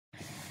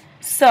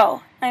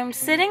So, I'm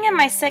sitting in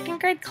my second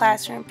grade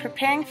classroom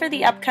preparing for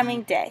the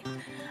upcoming day.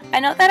 I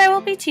know that I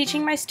will be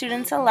teaching my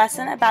students a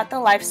lesson about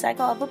the life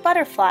cycle of a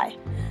butterfly.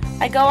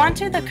 I go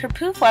onto the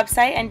Kerpoof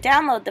website and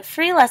download the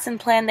free lesson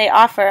plan they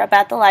offer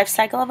about the life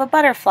cycle of a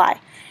butterfly.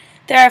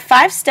 There are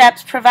 5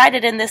 steps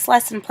provided in this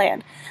lesson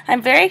plan.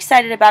 I'm very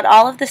excited about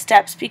all of the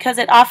steps because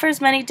it offers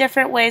many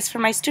different ways for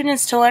my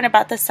students to learn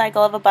about the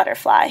cycle of a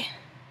butterfly.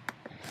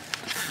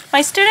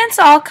 My students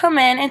all come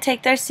in and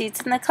take their seats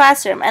in the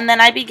classroom, and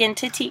then I begin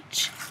to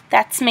teach.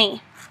 That's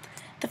me.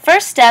 The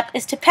first step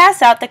is to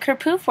pass out the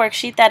Kerpoof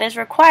worksheet that is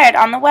required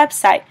on the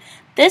website.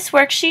 This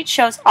worksheet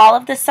shows all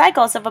of the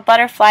cycles of a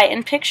butterfly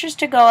and pictures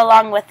to go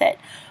along with it.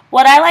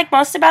 What I like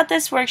most about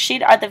this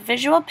worksheet are the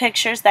visual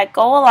pictures that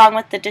go along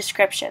with the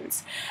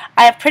descriptions.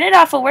 I have printed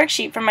off a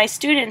worksheet for my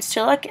students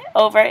to look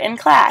over in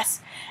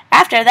class.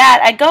 After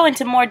that, I go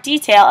into more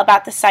detail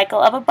about the cycle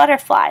of a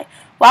butterfly,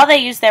 while they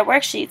use their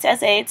worksheets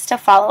as aids to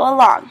follow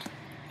along.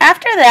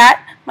 After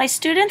that, my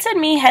students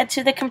and me head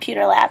to the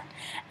computer lab.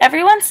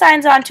 Everyone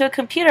signs on to a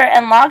computer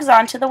and logs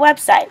on to the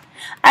website.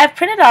 I have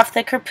printed off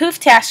the Kerpoof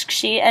task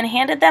sheet and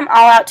handed them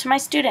all out to my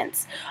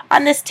students.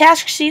 On this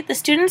task sheet, the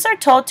students are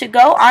told to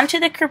go onto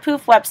the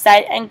Kerpoof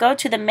website and go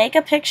to the Make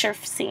a Picture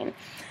scene.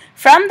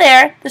 From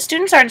there, the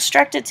students are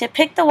instructed to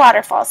pick the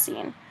waterfall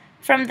scene.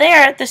 From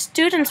there, the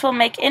students will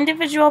make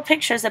individual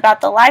pictures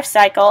about the life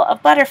cycle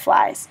of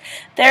butterflies.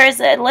 There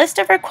is a list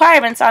of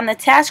requirements on the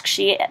task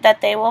sheet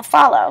that they will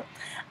follow.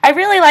 I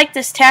really like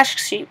this task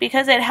sheet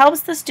because it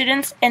helps the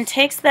students and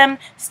takes them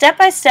step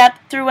by step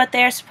through what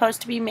they are supposed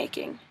to be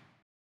making.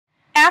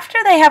 After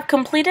they have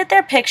completed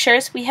their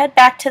pictures, we head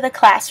back to the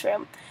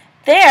classroom.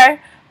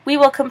 There, we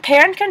will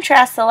compare and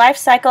contrast the life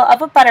cycle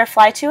of a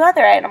butterfly to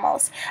other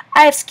animals.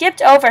 I have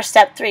skipped over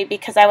step 3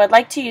 because I would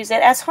like to use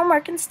it as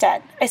homework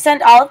instead. I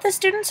send all of the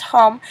students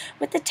home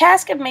with the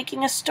task of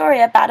making a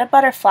story about a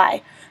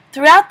butterfly.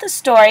 Throughout the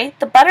story,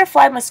 the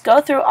butterfly must go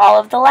through all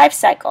of the life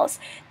cycles.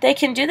 They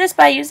can do this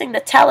by using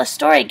the Tell a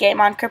Story game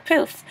on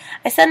Kerpoof.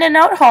 I send a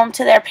note home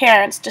to their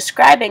parents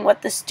describing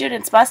what the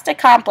students must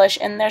accomplish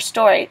in their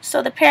story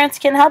so the parents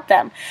can help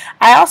them.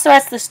 I also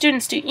ask the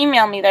students to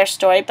email me their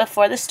story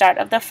before the start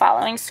of the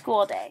following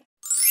school day.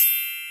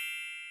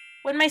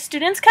 When my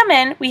students come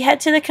in, we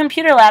head to the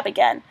computer lab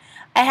again.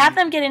 I have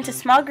them get into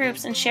small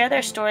groups and share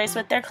their stories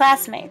with their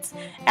classmates.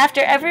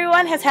 After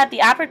everyone has had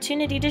the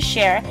opportunity to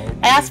share,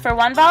 I ask for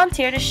one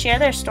volunteer to share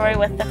their story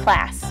with the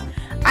class.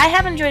 I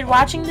have enjoyed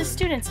watching the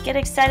students get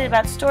excited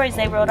about stories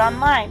they wrote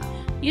online.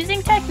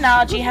 Using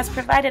technology has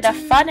provided a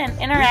fun and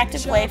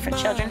interactive way for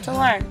children to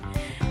learn.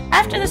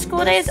 After the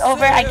school day is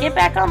over, I get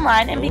back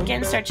online and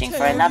begin searching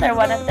for another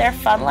one of their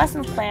fun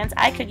lesson plans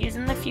I could use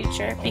in the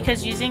future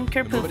because using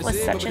Kerpoof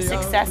was such a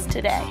success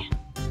today.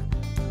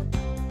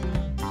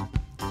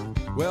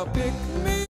 Well, pick me.